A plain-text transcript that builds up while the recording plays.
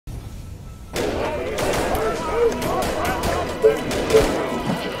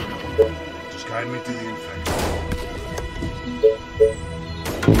Guide me to the infection.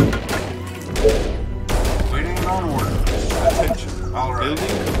 Waiting on orders. Attention. All right.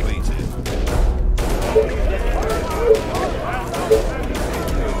 Building completed.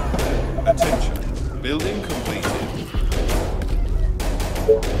 Attention. Building completed.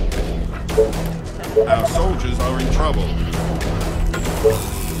 Our soldiers are in trouble.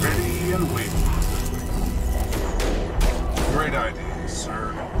 Ready and waiting. Great idea,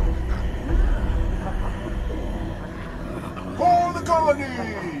 sir. For the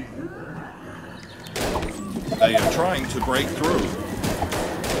colony! They are trying to break through.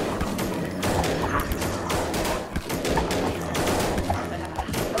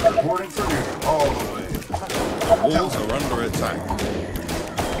 Reporting for duty all the way. The walls are under attack.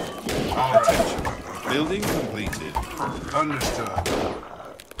 All right. Attention. Building completed. Understood.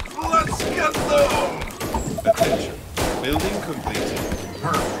 Let's get them! Attention. Building completed.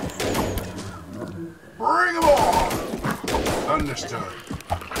 Perfect. Bring them on! Understood.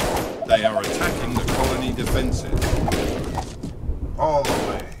 They are attacking the colony defenses. All the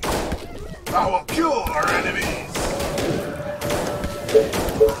way. I will kill our enemies!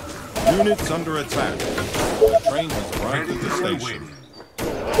 Units under attack. The train has arrived at the station.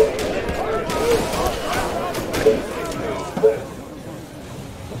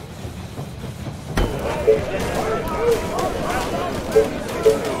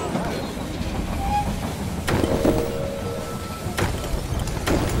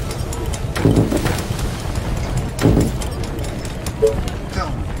 Tell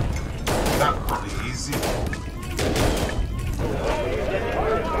me, that will be easy.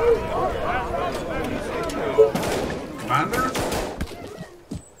 Commander?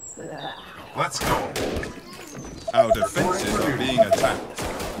 Let's go. Our defenses are being attacked.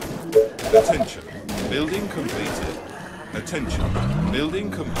 Attention. Building completed. Attention.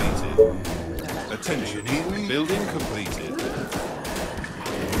 Building completed. Attention. Building completed.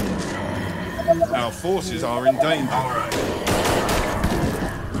 Our forces are in danger. All right.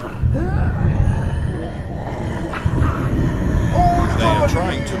 They are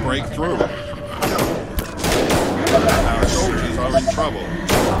trying to break through. Our soldiers are in trouble.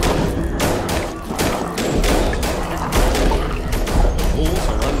 The walls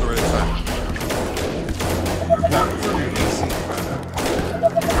are under attack. That will be easy.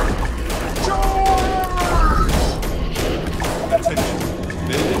 Charge! Attention.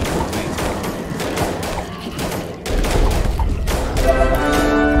 Building completed.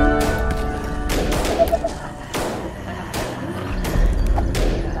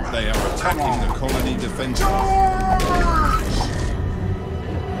 They are attacking the colony defenses.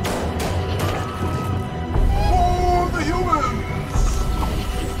 For the humans!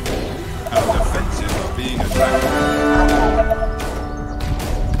 Our defenses are being attacked.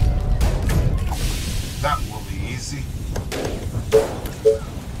 That will be easy.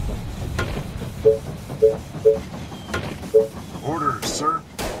 Orders, sir.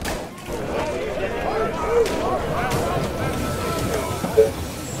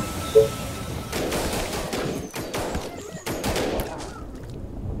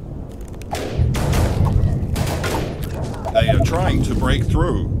 They are trying to break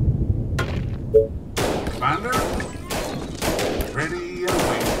through. Commander? Ready and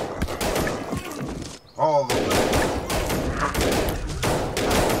waiting. All the way.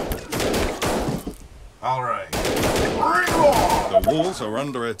 All right. Bring them on! The walls are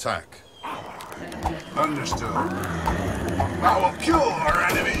under attack. Understood. I will kill our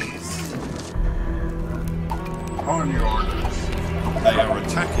enemies! On your orders. They are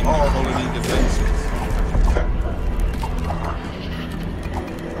attacking the colony defenses.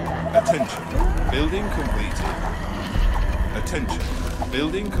 Attention. Building completed. Attention.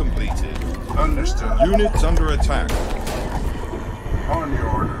 Building completed. Understood. Units under attack. On your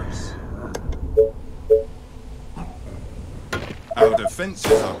orders. Our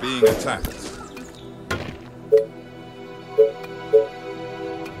defenses are being attacked.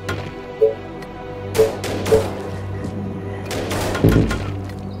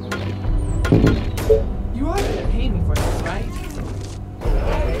 You are going to pay me for this, right?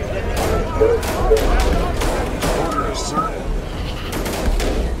 Orders, sir.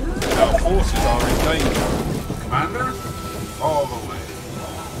 Our forces are in danger. Commander? All the way.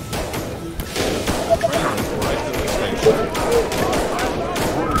 The train has arrived at the station.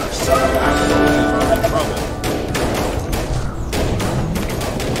 Orders, sir.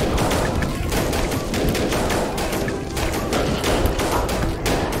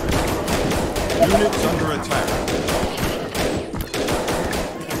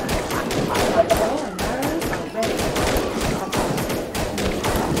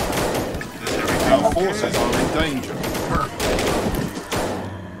 in danger.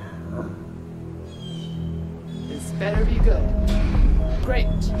 This better be good. Great.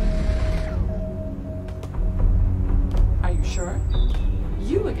 Are you sure?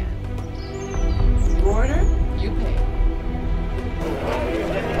 You again. You order, you pay.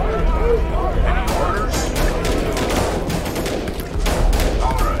 Any orders?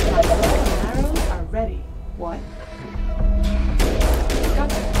 All right. Arrows are ready. What?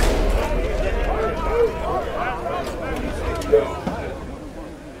 Gotcha.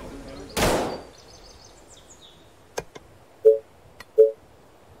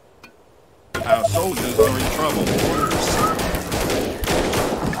 Our soldiers are in trouble. Orders, sir.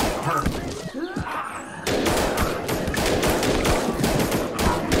 Perfect.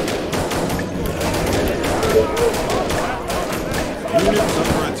 Units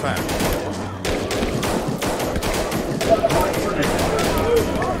under attack.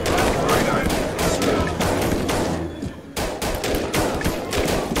 Great idea, sir.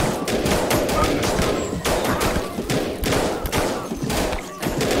 Understood.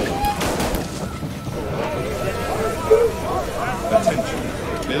 Attention.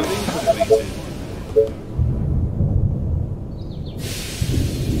 Building completed.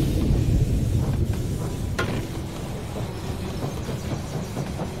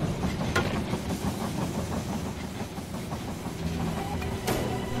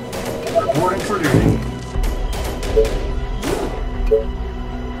 Reporting for duty.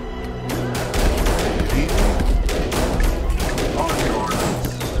 On your orders.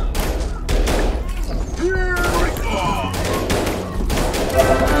 Here we go.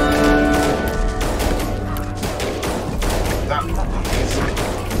 That will be easy.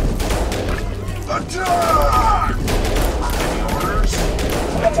 Attack! Any orders?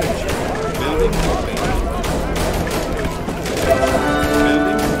 Attention. Building completed.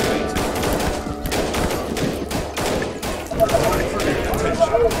 Building completed. Reporting for duty.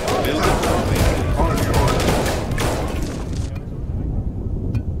 Attention. Building completed. On your orders.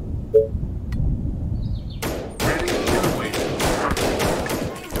 Ready and waiting.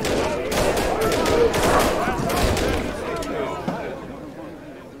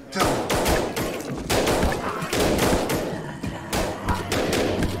 Tell me.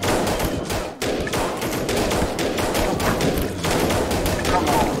 Come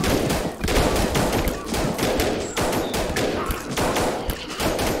on.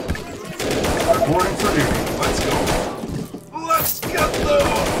 Reporting for duty. Let's go. Let's get them!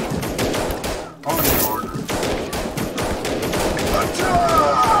 On your order.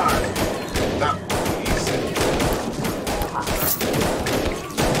 Attack! That will be easy.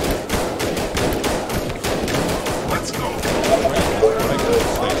 Let's go. Regular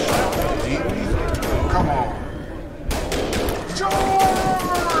station. Deeply? Come on. Charge!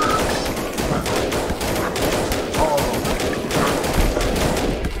 All the way.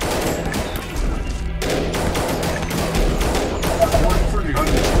 Reporting for duty.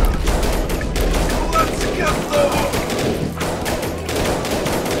 Understood. Let's get them!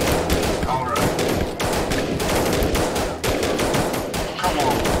 All right. Come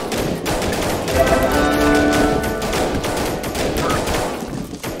on. Perfect.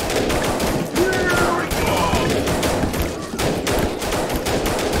 Here we go.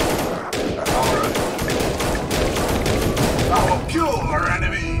 All right. I will kill our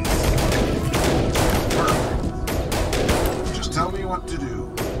enemies. Perfect. Just tell me what to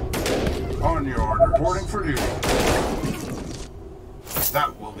do. On your order. Reporting for duty.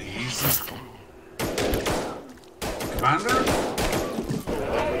 That will be easy. Commander?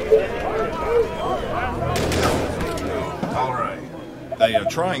 All right. They are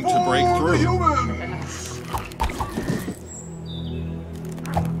trying to break For the through. humans!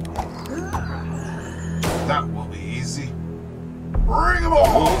 That will be easy. Bring them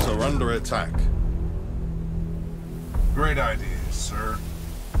all! Walls are under attack. Great idea, sir.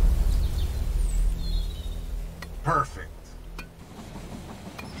 Perfect.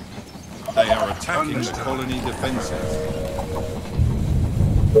 They are attacking the Understood. colony defenses.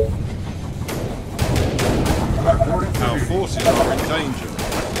 Reporting for Our duty. forces are in danger.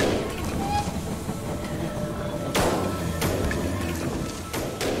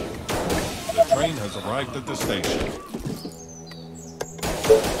 The train has arrived at the station.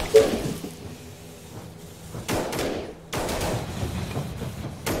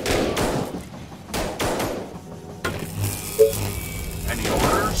 Any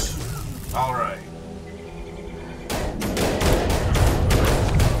orders? All right.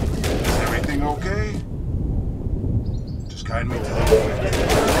 Is everything okay? Just guide me to the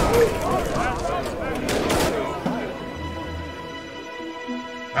point.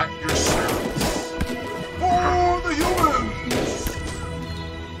 At your service. For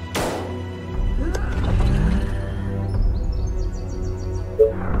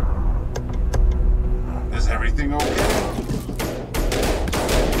Everything okay?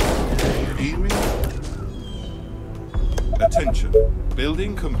 You need me? Attention.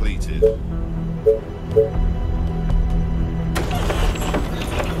 Building completed.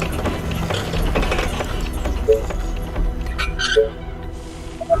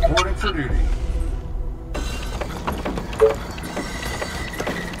 Reporting for duty.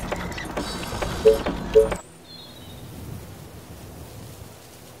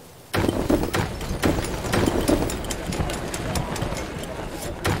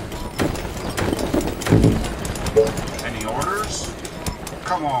 Any orders?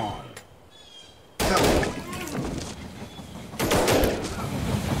 Come on. Tell me.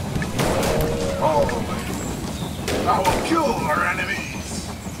 All the way. I will kill our enemies.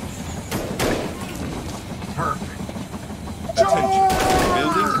 Perfect. Attention.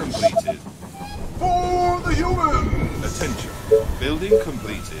 Building completed. For the humans! Attention. Building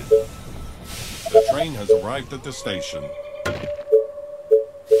completed. The train has arrived at the station.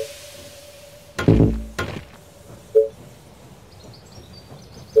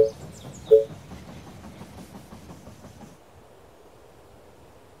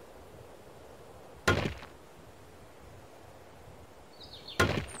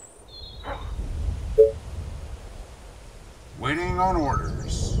 Waiting on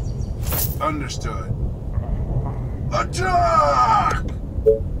orders. Understood. Attack!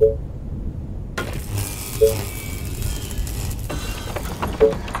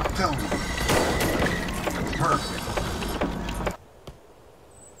 Tell me. Perfect.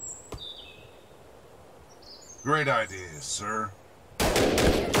 Great idea, sir.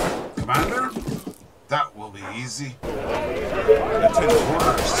 Commander? That will be easy. Attention.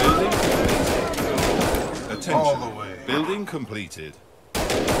 Orders. Building completed. Attention. All the way. Building completed.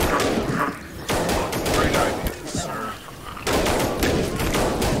 Great idea, sir.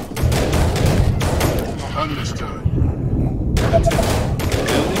 Understood. Attention.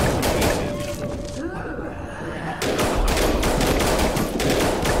 Building completed.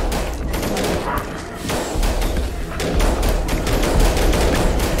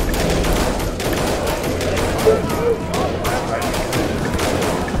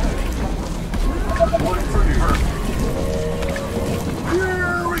 Reporting for duty.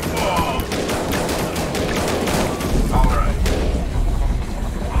 Here we go. All right.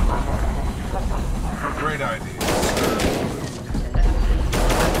 Great idea, sir.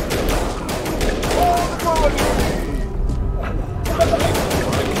 All the colonies!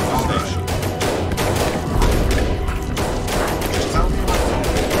 All right. Just tell me what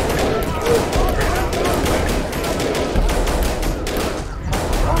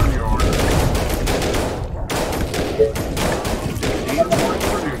on your order. Reporting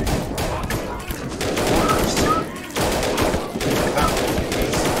for duty. Orders, sir. That will be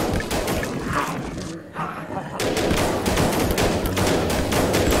easy.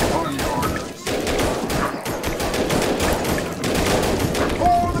 On your orders.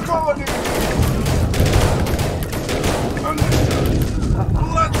 For the colony! Understood.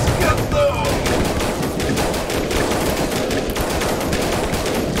 Let's get those!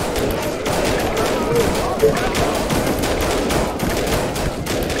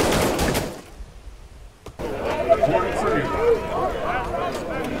 Reporting for duty.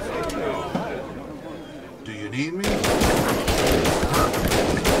 Do you need me?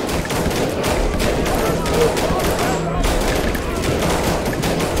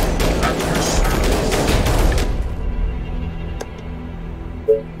 At your service.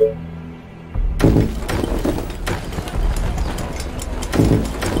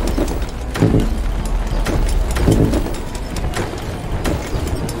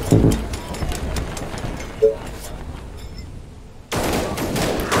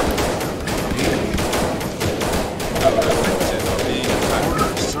 Defenses are being attacked.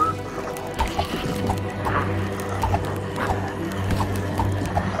 Orders, sir.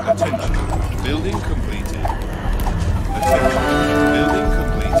 Attention. Building completed. Attention. Building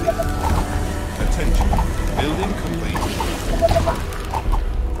completed. Attention. Building completed.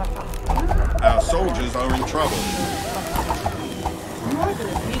 Our soldiers are in trouble. You're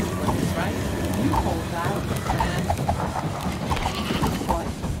gonna be the ones, right? You hold out, man. What?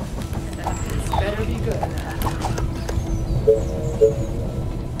 This better be good.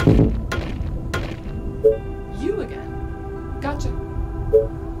 You again. Gotcha.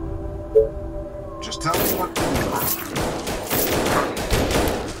 Just tell me what to do.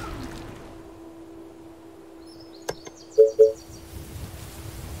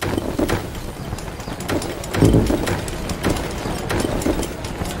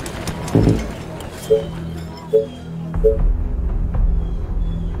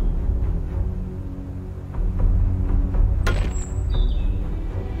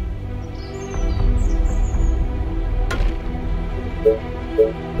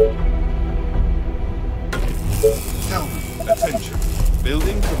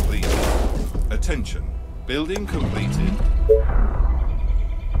 Building completed. Attention. Building completed.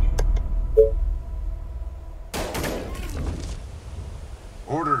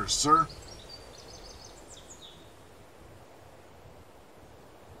 Orders, sir.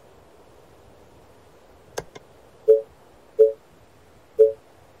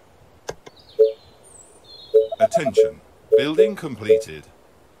 Attention. Building completed.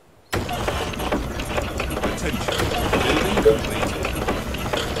 Attention. Building completed.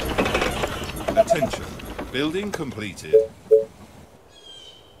 Attention. Building completed.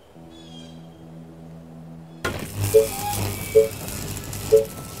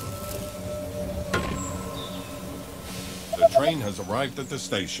 The train has arrived at the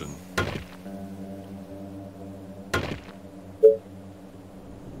station.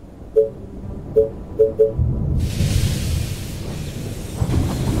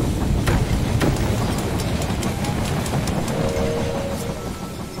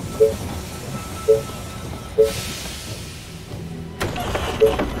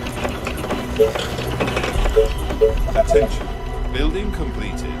 Attention. Building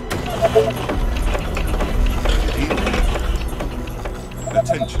completed.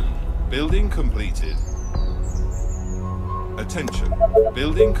 Attention. Building completed. Attention.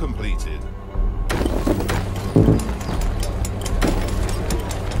 Building completed.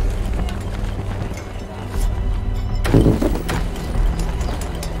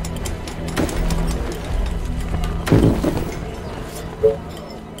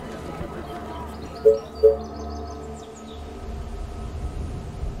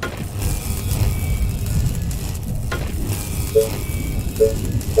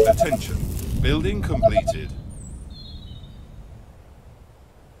 Attention. Building completed.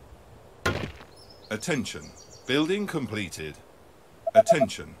 Attention. Building completed.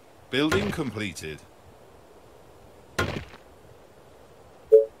 Attention. Building completed.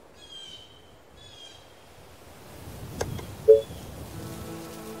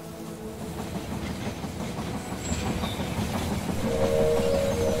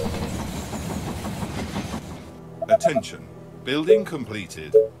 Attention. Building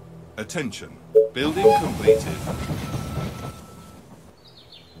completed. Attention. Building completed.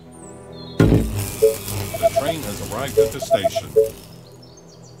 The train has arrived at the station.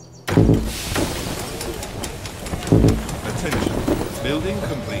 Attention. Building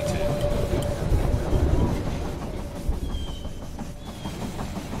completed.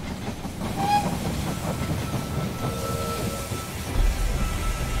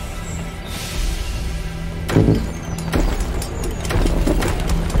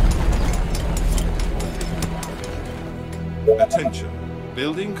 Attention.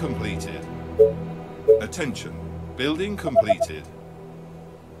 Building completed. Attention. Building completed.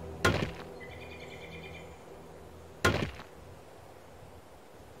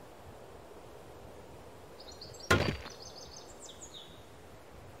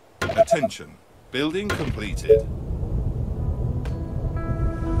 Attention. Building completed.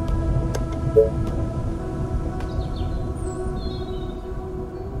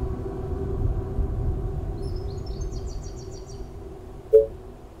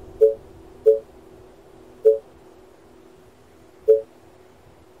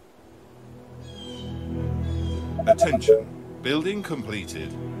 Attention. Building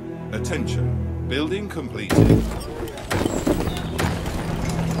completed. Attention. Building completed.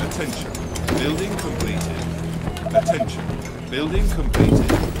 Attention. Building completed. Attention. Building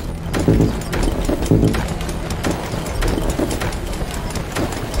completed.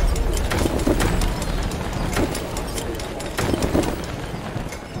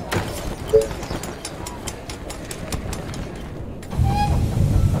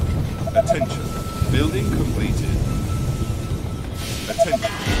 Attention. Building completed.